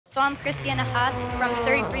So I'm Christiana Haas from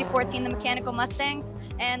 3314 the Mechanical Mustangs,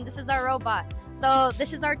 and this is our robot. So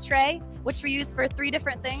this is our tray, which we use for 3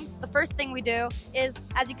 different things. The first thing we do is,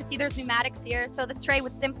 as you can see, there's pneumatics here. So this tray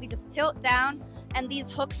would simply just tilt down, and these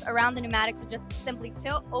hooks around the pneumatics would just simply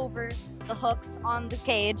tilt over the hooks on the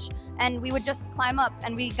cage, and we would just climb up.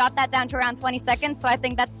 And we got that down to around 20 seconds, so I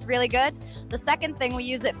think that's really good. The second thing we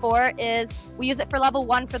use it for is, we use it for level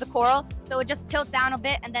 1 for the coral. So it would just tilt down a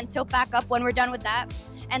bit and then tilt back up when we're done with that.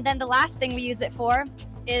 And then the last thing we use it for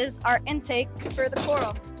is our intake for the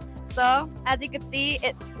coral. So as you can see,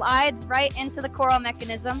 it slides right into the coral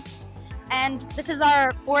mechanism. And this is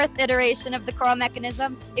our 4th iteration of the coral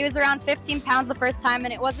mechanism. It was around 15 pounds the first time,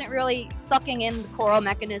 and it wasn't really sucking in the coral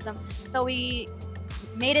mechanism. So we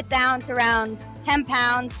made it down to around 10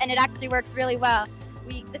 pounds, and it actually works really well.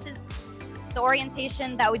 This is the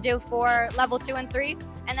orientation that we do for level 2 and 3.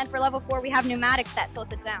 And then for level 4, we have pneumatics that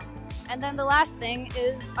tilt it down. And then the last thing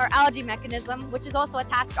is our algae mechanism, which is also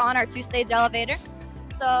attached on our 2-stage elevator.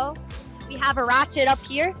 So we have a ratchet up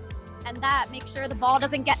here, and that makes sure the ball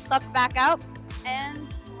doesn't get sucked back out.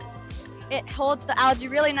 And it holds the algae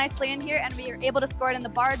really nicely in here, and we are able to store it in the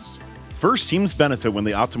barge. First teams benefit when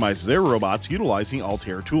they optimize their robots utilizing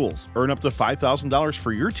Altair tools. Earn up to $5,000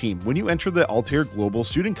 for your team when you enter the Altair Global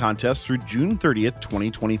Student Contest through June 30th,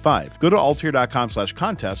 2025. Go to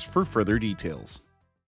altair.com/contest for further details.